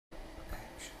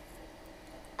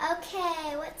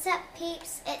Okay, what's up,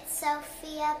 peeps? It's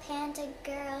Sophia Panda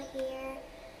Girl here.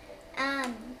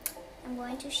 I'm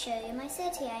going to show you my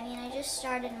city. I just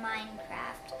started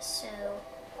Minecraft, so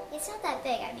it's not that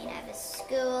big. I have a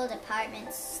school,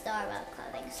 department store,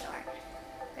 clothing store,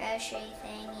 grocery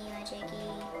thingy,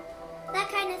 majiggy, that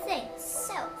kind of thing.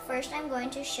 So, first I'm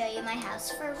going to show you my house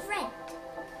for rent.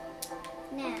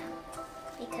 Now,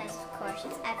 because of course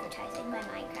it's advertising my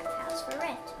Minecraft house for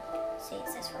rent. See, it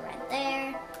says for rent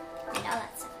there, and all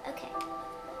that stuff. Okay.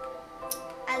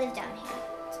 I live down here.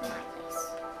 It's my place.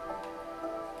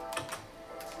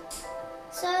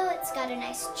 So, it's got a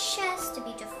nice chest, a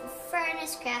beautiful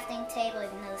furnace, crafting table,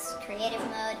 even though this is creative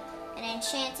mode, an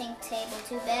enchanting table,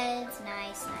 2 beds.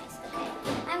 Nice, nice. Okay.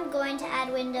 I'm going to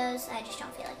add windows. I just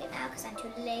don't feel like it now because I'm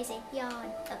too lazy.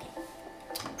 Yawn. Okay.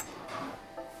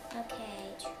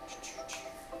 Okay.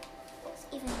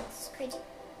 Even this crazy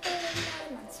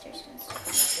monsters can still come up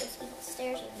those evil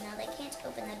stairs, even though they can't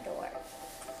open the door.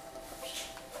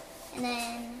 And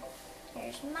then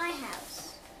here's my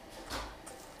house.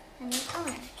 And the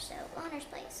owner. So owner's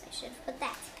place. I should have put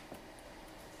that.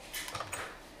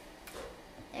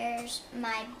 There's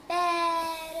my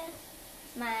bed,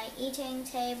 my eating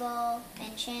table,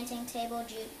 enchanting table,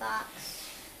 jukebox,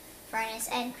 furnace,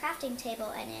 and crafting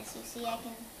table. And as you see, I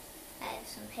have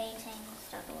some paintings,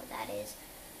 don't know what that is,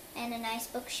 and a nice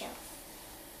bookshelf,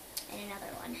 and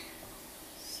another one.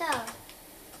 So,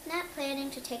 not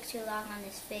planning to take too long on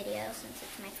this video since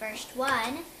it's my first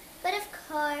one, but of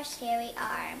course, here we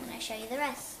are. I'm going to show you the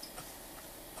rest.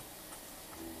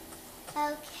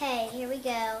 Okay, here we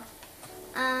go.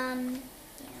 Yeah.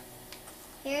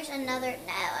 Here's another,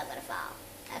 no, I'm going to fall.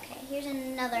 Okay, here's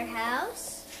another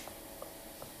house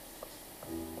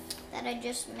that I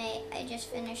just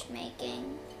finished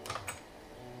making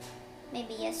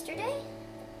maybe yesterday.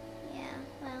 Yeah,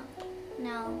 well,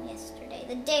 no, yesterday,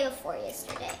 the day before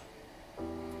yesterday.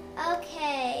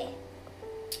 Okay,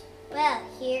 well,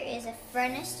 here is a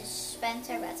furnace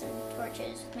dispenser. I've got some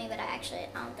torches with me, but I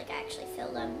don't think I actually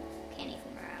filled them. Can't even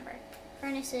remember.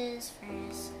 Furnace.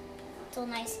 Little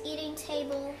nice eating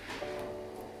table.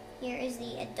 Here is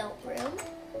the adult room.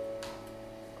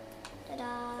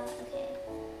 Ta-da, okay.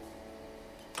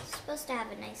 It's supposed to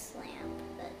have a nice lamp,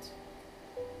 but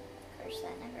of course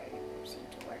that never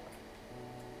seemed to work.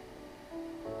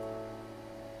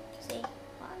 See?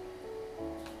 What?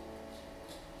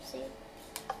 See?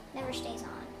 Never stays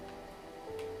on.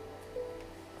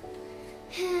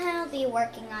 I'll be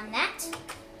working on that.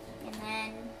 And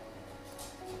then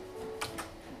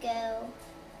go.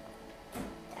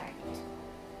 Darn it.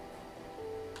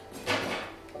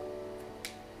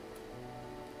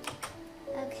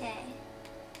 Okay.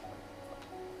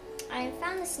 I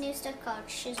found this new stuff called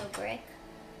chisel brick,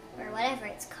 or whatever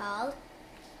it's called,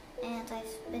 and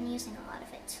I've been using a lot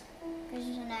of it. There's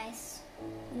a nice,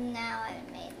 now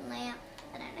I've made a lamp,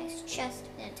 and a nice chest,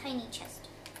 and a tiny chest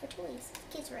for toys,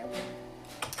 kids' room.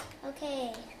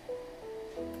 Okay.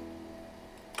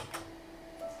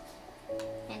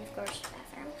 And of course,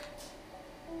 bathroom.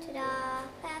 Ta-da,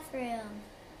 bathroom.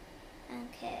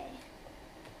 Okay.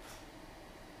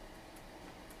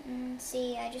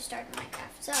 See, I just started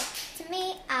Minecraft, so to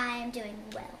me, I'm doing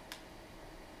well.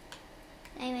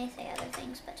 I may say other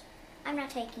things, but I'm not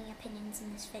taking opinions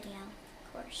in this video,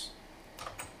 of course.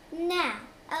 Now,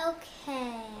 okay.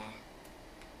 Oh,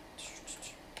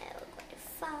 we're going to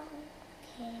fall.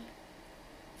 Okay.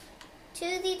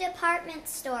 To the department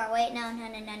store. Wait, no.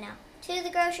 To the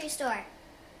grocery store.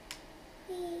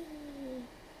 Whee.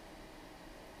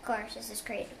 Of course, this is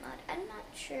creative mode. I'm not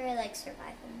sure I like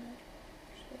survival mode.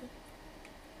 Actually.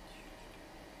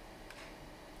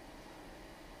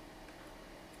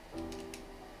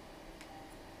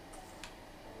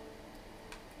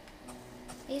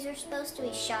 These are supposed to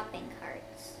be shopping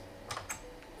carts.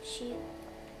 Shoot.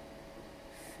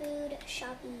 Food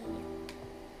shopping.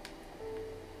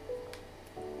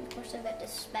 Of course, I've got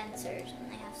dispensers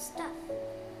and they have stuff.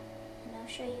 And I'll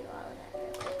show you all of that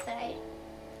real quick. But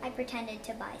I pretended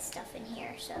to buy stuff in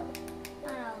here, so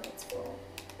not all of it's full.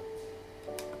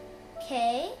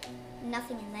 Okay,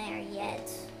 nothing in there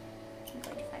yet. I'm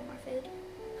going to find more food.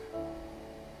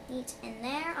 Meat in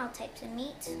there. I'll type some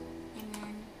meat. And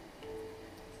then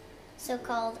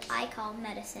so-called, I call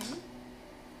medicine.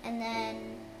 And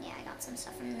then, yeah, I got some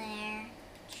stuff from there.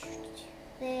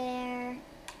 There.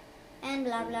 And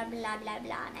blah, blah, blah, blah,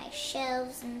 blah. Nice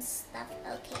shelves and stuff.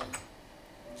 Okay.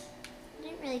 I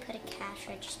didn't really put a cash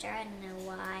register. I don't know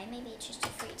why. Maybe it's just a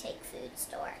free take food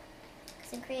store.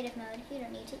 Because in creative mode, you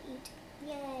don't need to eat.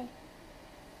 Yay.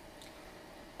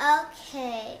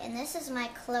 Okay, and this is my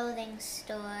clothing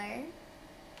store.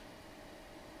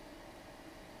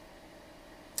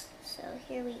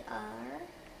 here we are.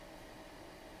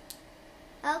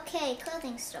 Okay,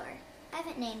 clothing store. I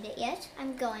haven't named it yet.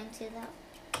 I'm going to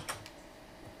though.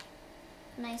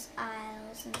 Nice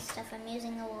aisles and stuff. I'm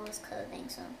using the wool as clothing,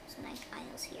 so some nice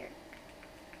aisles here.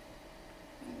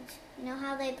 And you know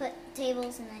how they put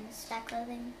tables and then stack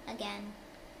clothing? Again,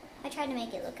 I tried to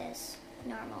make it look as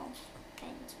normal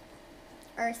and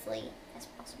earthly as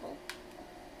possible.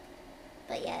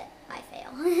 But yet, I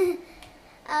fail.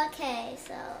 Okay,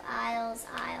 so aisles,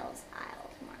 aisles,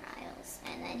 aisles, more aisles.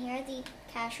 And then here are the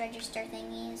cash register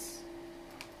thingies.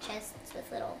 Chests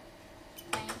with little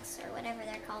planks or whatever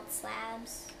they're called,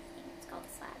 slabs. I think it's called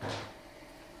slabs.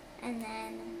 And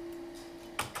then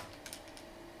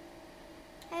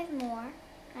I have more.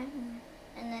 And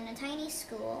then a tiny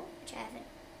school, which I haven't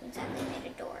exactly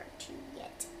made a door to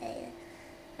yet.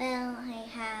 Well, I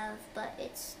have, but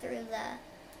it's through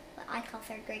what I call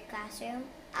third grade classroom.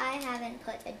 I haven't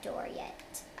put a door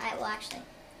yet.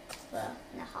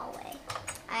 In the hallway.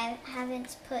 I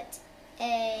haven't put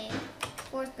a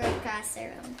fourth grade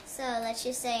classroom. So let's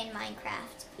just say in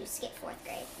Minecraft, you skip fourth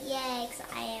grade. Yay, because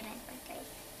I am in fourth grade.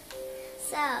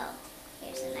 So,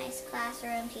 here's a nice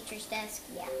classroom, teacher's desk.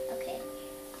 Yeah, okay.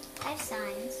 I have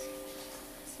signs.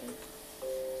 Let's see.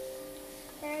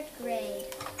 Third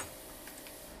grade.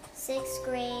 Sixth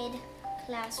grade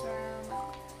classroom.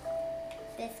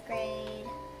 Fifth grade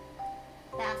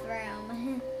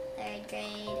bathroom. Third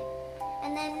grade.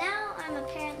 And then now I'm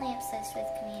apparently obsessed with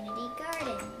community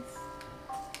gardens.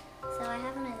 So I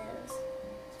have one of those.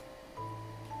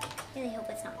 Really hope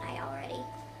it's not night already.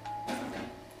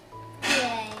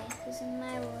 Yay, because in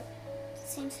my world it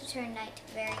seems to turn night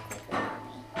very quickly on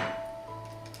me.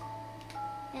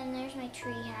 And there's my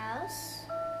tree house.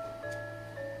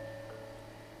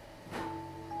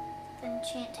 The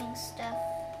enchanting stuff.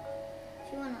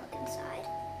 If you want to look inside.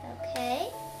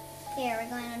 Okay. Here, we're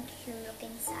going to look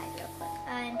inside real quick.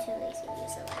 I'm too lazy to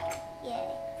use the ladder. Yay.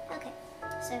 Okay.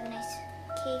 So I have a nice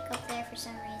cake up there for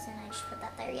some reason. I just put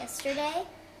that there yesterday.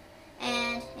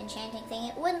 And enchanting thing.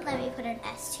 It wouldn't let me put an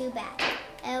S. Too bad.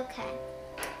 Okay.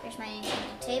 There's my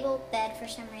enchanting table. Bed for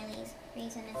some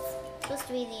reason. It's supposed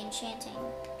to be the enchanting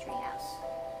treehouse.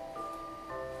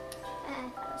 I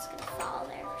thought it was going to fall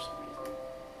there for some reason.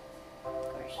 Of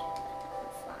course,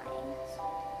 I'm flying.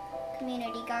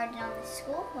 Community garden on the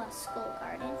school. Well, school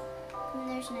garden. And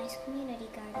there's a nice community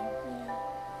garden. Yay.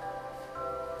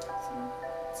 So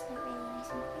it's not really nice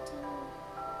and pretty.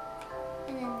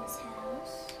 And then this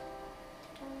house.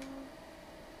 Ta-da.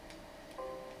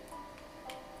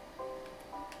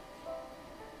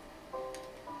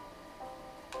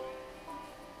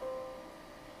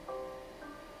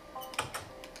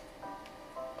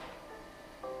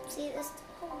 See this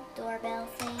whole doorbell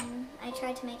thing? I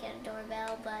tried to make it a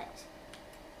doorbell, but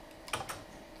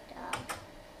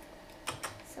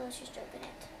so let's just open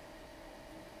it.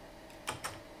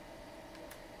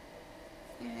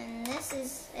 And then this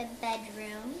is a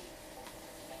bedroom.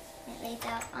 It lays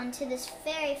out onto this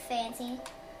very fancy,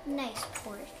 nice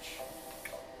porch.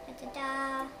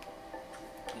 Da-da-da.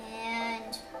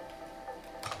 And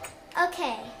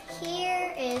okay,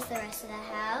 here is the rest of the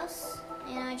house.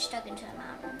 And I just dug into a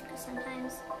mountain because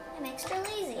sometimes I'm extra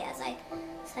lazy. As I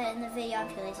said in the video, I'm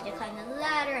too lazy to climb the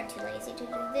ladder. I'm too lazy to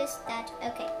do this, that.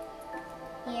 Okay.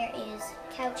 Here is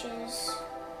couches,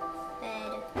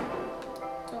 bed,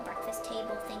 little breakfast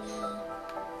table thingy,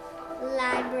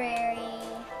 library.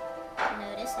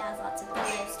 Notice it has lots of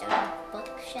glowstone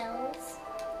bookshelves.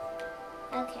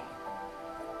 Okay.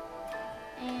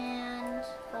 And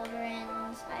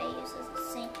cauldrons I use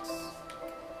as sinks.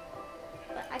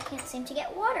 But I can't seem to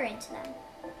get water into them.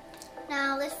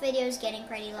 Now, this video is getting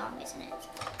pretty long, isn't it?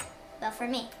 Well, for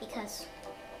me, because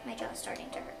my jaw is starting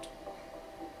to hurt.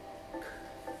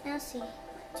 Now, see,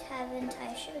 what haven't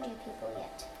I showed you people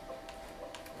yet?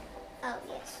 Oh,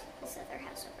 yes, this other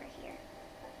house over here.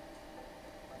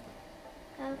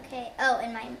 Okay, oh,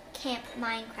 and my Camp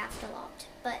Minecraft a lot,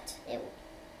 but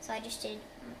so I just did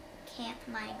Camp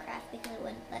Minecraft because it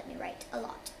wouldn't let me write a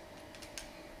lot.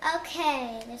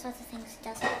 Okay, there's lots of things it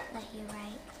doesn't let you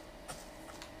write.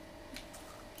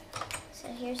 So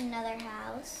here's another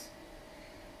house.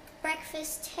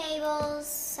 Breakfast tables,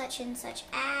 such and such.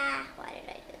 Ah, why did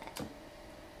I do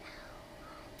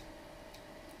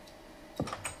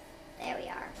that? There we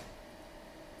are.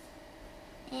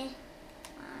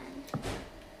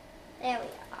 There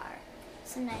we are.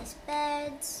 Some nice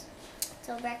beds.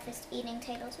 So breakfast eating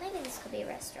tables. Maybe this could be a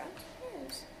restaurant. Who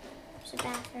knows? There's a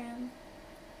bathroom.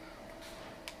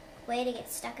 Way to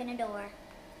get stuck in a door.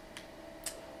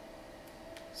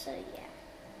 So yeah.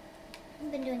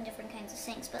 I've been doing different kinds of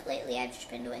sinks, but lately I've just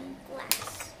been doing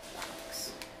glass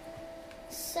blocks.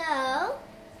 So, oh,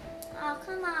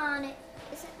 come on.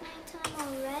 Is it nighttime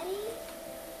already?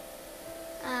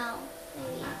 Oh,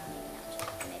 maybe not.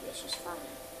 Maybe it's just foggy.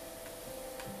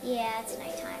 Yeah, it's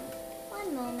nighttime.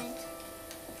 One moment.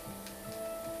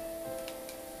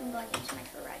 I'm going into my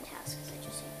friend house because it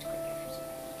just seems quicker for some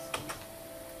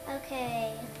reason.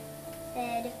 Okay,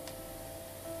 bed.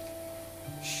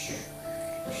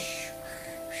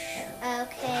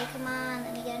 Okay, come on,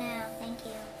 let me go now. Thank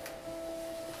you.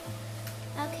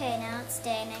 Okay, now it's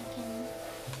day and I can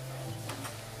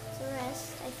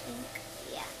rest, I think.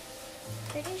 Yeah.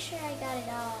 Pretty sure I got it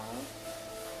all.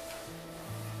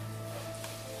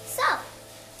 So,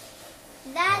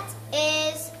 that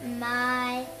is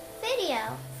my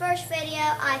video. First video,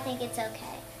 I think it's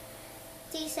okay.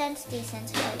 Decent.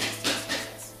 Oh,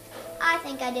 yes. I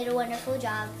think I did a wonderful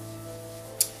job.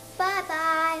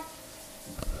 Bye-bye.